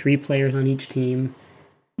there's only 3 players on each team,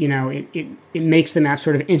 it makes the map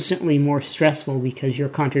sort of instantly more stressful because your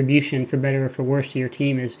contribution, for better or for worse, to your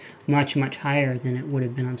team is much, much higher than it would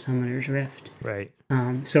have been on Summoner's Rift. Right.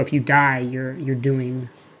 So if you die, you're doing,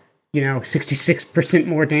 66%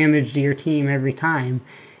 more damage to your team every time.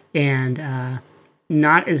 And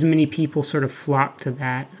not as many people sort of flocked to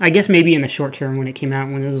that. I guess maybe in the short term when it came out,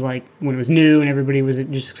 when it was new and everybody was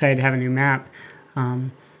just excited to have a new map,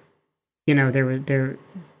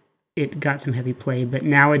 it got some heavy play, but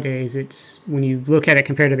nowadays it's, when you look at it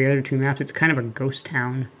compared to the other 2 maps, it's kind of a ghost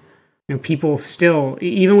town. People still,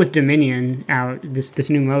 even with Dominion out, this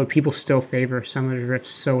new mode, people still favor Summoner's Rift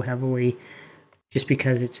so heavily just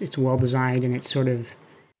because it's well designed and it's sort of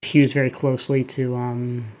fused very closely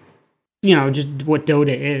to just what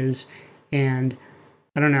Dota is. And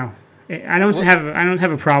I don't know. I don't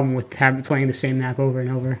have a problem with playing the same map over and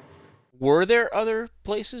over. Were there other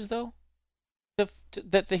places though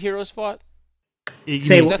that the heroes fought? I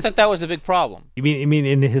thought that was the big problem. You mean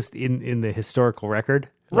in the historical record?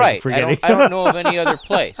 Right. I don't know of any other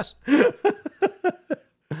place.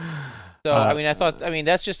 So I mean,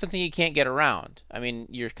 that's just something you can't get around. I mean,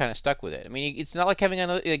 you're kind of stuck with it. I mean, it's not like having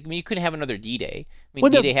another. Like, I mean, you couldn't have another D-Day. I mean,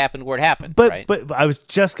 Well, D-Day happened where it happened, But right? but I was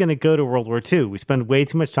just going to go to World War II. We spend way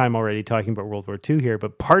too much time already talking about World War II here.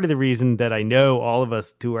 But part of the reason that I know all of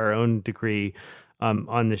us, to our own degree,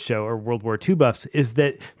 on the show are World War II buffs, is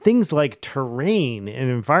that things like terrain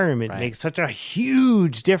and environment make such a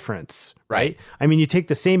huge difference. Right. I mean, you take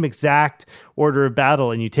the same exact order of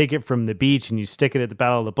battle and you take it from the beach and you stick it at the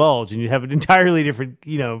Battle of the Bulge and you have an entirely different,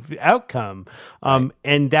 outcome.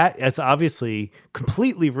 And that's obviously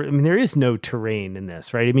completely, I mean, there is no terrain in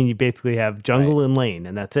this, right? I mean, you basically have jungle and lane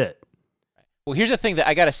and that's it. Well, here's the thing that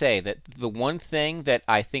I got to say, that the one thing that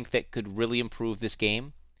I think that could really improve this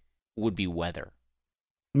game would be weather.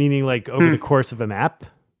 Meaning like over the course of a map?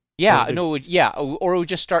 Yeah, or it would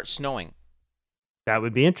just start snowing. That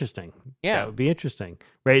would be interesting. Yeah. That would be interesting.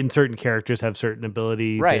 Right, and certain characters have certain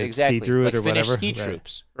ability to see through like it or whatever. Ski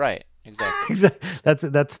troops. Right, exactly. Exactly.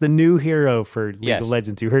 That's the new hero for League of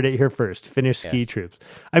Legends. You heard it here first. Finnish ski troops.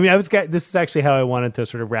 I mean, this is actually how I wanted to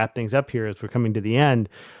sort of wrap things up here as we're coming to the end.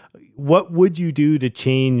 What would you do to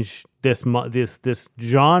change this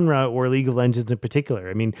genre or League of Legends in particular?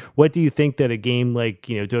 I mean, what do you think that a game like,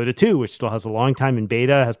 Dota 2, which still has a long time in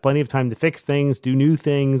beta, has plenty of time to fix things, do new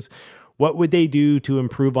things, what would they do to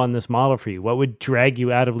improve on this model for you? What would drag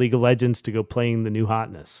you out of League of Legends to go playing the new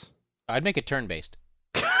hotness? I'd make it turn-based.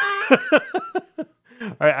 All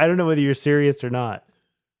right, I don't know whether you're serious or not.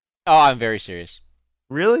 Oh, I'm very serious.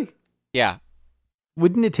 Really? Yeah.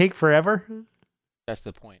 Wouldn't it take forever? That's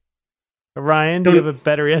the point. Ryan, do you have a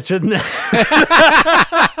better answer than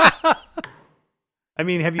that? I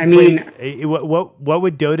mean, have you played? What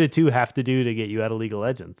would Dota 2 have to do to get you out of League of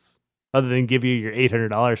Legends, other than give you your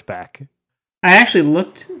 $800 back? I actually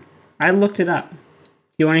looked it up. Do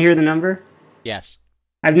you want to hear the number? Yes.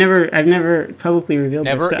 I've never publicly revealed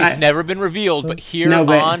this. It's never been revealed, but here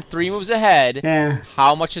on 3 Moves Ahead,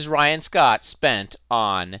 how much has Ryan Scott spent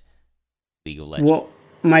on League of Legends? Well,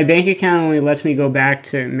 my bank account only lets me go back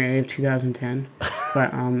to May of 2010,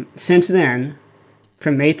 but since then,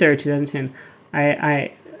 from May 3rd, 2010,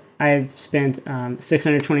 I've spent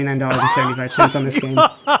 $629.75 on this game.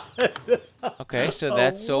 Okay, so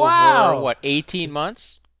that's over what, 18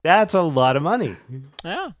 months? That's a lot of money.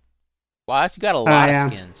 Yeah. Wow, that's got a lot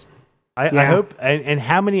of skins. I hope. And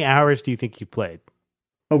how many hours do you think you played?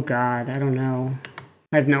 Oh God, I don't know.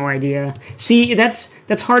 I have no idea. See, that's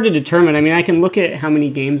hard to determine. I mean, I can look at how many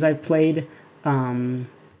games I've played, over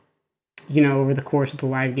the course of the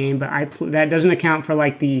live game, but that doesn't account for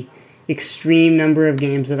like the extreme number of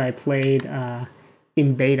games that I played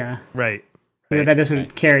in beta. Right. That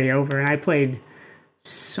doesn't carry over, and I played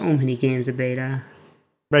so many games of beta.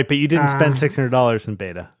 Right, but you didn't spend $600 in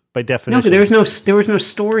beta by definition. No, but there was no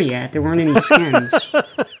story yet. There weren't any skins.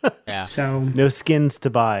 Yeah. So no skins to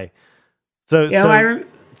buy. So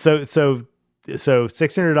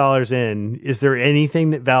 $600 in. Is there anything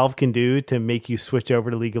that Valve can do to make you switch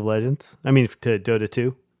over to League of Legends? I mean, to Dota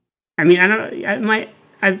 2. I mean,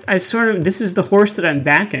 I sort of, this is the horse that I'm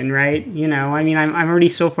backing, right? I mean, I'm already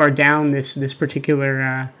so far down this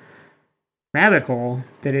particular rabbit hole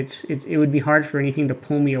that it would be hard for anything to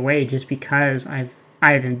pull me away, just because I've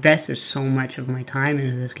invested so much of my time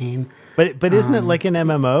into this game. But isn't it like an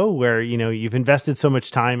MMO where, you've invested so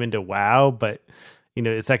much time into WoW, but,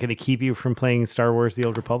 it's not going to keep you from playing Star Wars The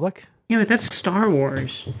Old Republic? Yeah, but that's Star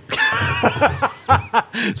Wars.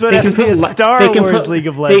 So it has to be a Star Wars League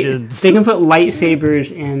of Legends. They can put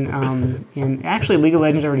lightsabers in actually, League of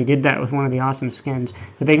Legends already did that with one of the awesome skins,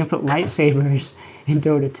 but they can put lightsabers in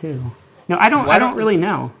Dota 2. No, I don't really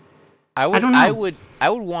know. I don't know. I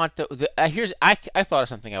would want I thought of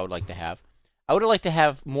something I would like to have. I would like to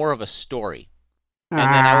have more of a story, and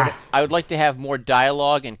then I would like to have more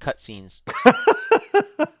dialogue and cutscenes.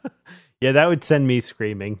 Yeah, that would send me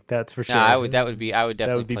screaming. That's for sure. No, I would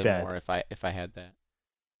definitely play more if I had that.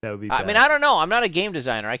 That would be bad. I mean, I don't know. I'm not a game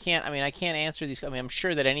designer. I can't answer these. I mean, I'm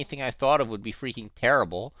sure that anything I thought of would be freaking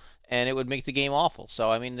terrible, and it would make the game awful.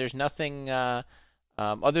 So, I mean, there's nothing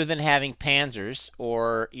other than having panzers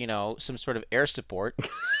or, some sort of air support.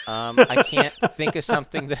 I can't think of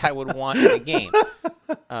something that I would want in a game.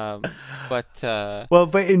 But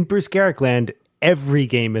in Bruce Garrick land, every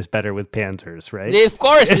game is better with panzers, right? Of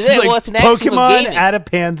course, it's like it's an axiom of gaming. Pokemon, add a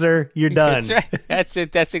panzer, you're done. That's right. That's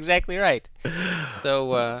it. That's exactly right.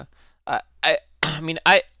 So, I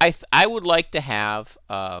would like to have.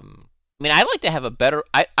 I'd like to have a better.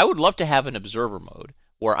 I would love to have an observer mode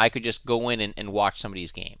where I could just go in and watch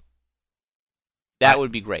somebody's game. That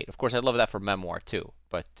would be great. Of course, I'd love that for Memoir too.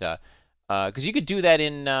 But Because you could do that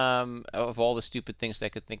in of all the stupid things that I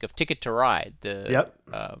could think of, Ticket to Ride. Yep.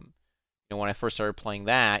 When I first started playing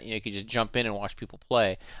that, you could just jump in and watch people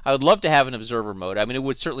play. I would love to have an observer mode. I mean, it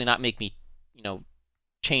would certainly not make me,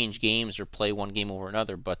 change games or play one game over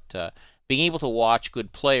another, but being able to watch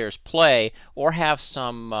good players play or have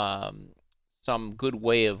some good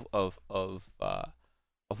way of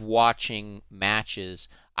watching matches.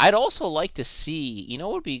 I'd also like to see,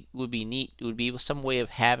 would be neat. It would be some way of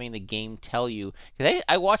having the game tell you. Because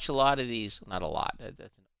I watch a lot of these, not a lot. That's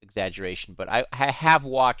an exaggeration, but I have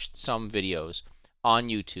watched some videos on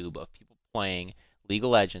YouTube of people playing League of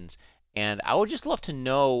Legends, and I would just love to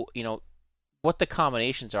know, what the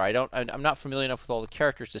combinations are. I'm not familiar enough with all the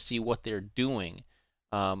characters to see what they're doing.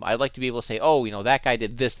 I'd like to be able to say, that guy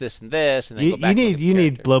did this, this, and this, and then go back. You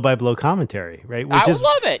need blow-by-blow commentary, right? I would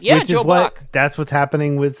love it. Yeah, Joe Buck. That's what's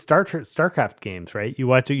happening with StarCraft games, right? You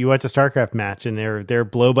watch a StarCraft match, and they're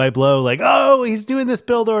blow-by-blow, like, oh, he's doing this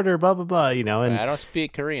build order, blah blah blah, And I don't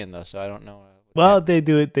speak Korean though, so I don't know. Well, they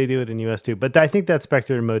do it in US too, but I think that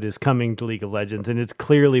spectator mode is coming to League of Legends, and it's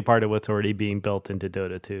clearly part of what's already being built into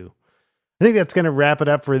Dota 2. I think that's going to wrap it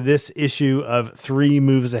up for this issue of 3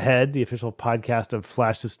 Moves Ahead, the official podcast of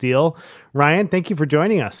Flash of Steel. Ryan, thank you for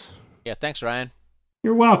joining us. Yeah, thanks, Ryan.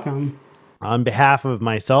 You're welcome. On behalf of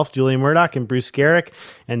myself, Julian Murdoch, and Bruce Garrick,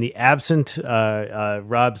 and the absent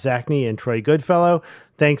Rob Zachney and Troy Goodfellow,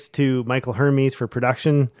 thanks to Michael Hermes for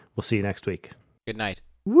production. We'll see you next week. Good night.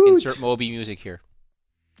 Woot. Insert Moby music here.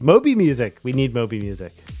 Moby music. We need Moby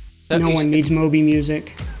music. No one needs Moby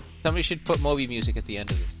music. Somebody should put Moby music at the end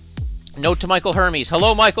of this. Note to Michael Hermes.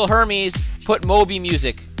 Hello, Michael Hermes. Put Moby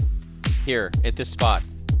music here at this spot.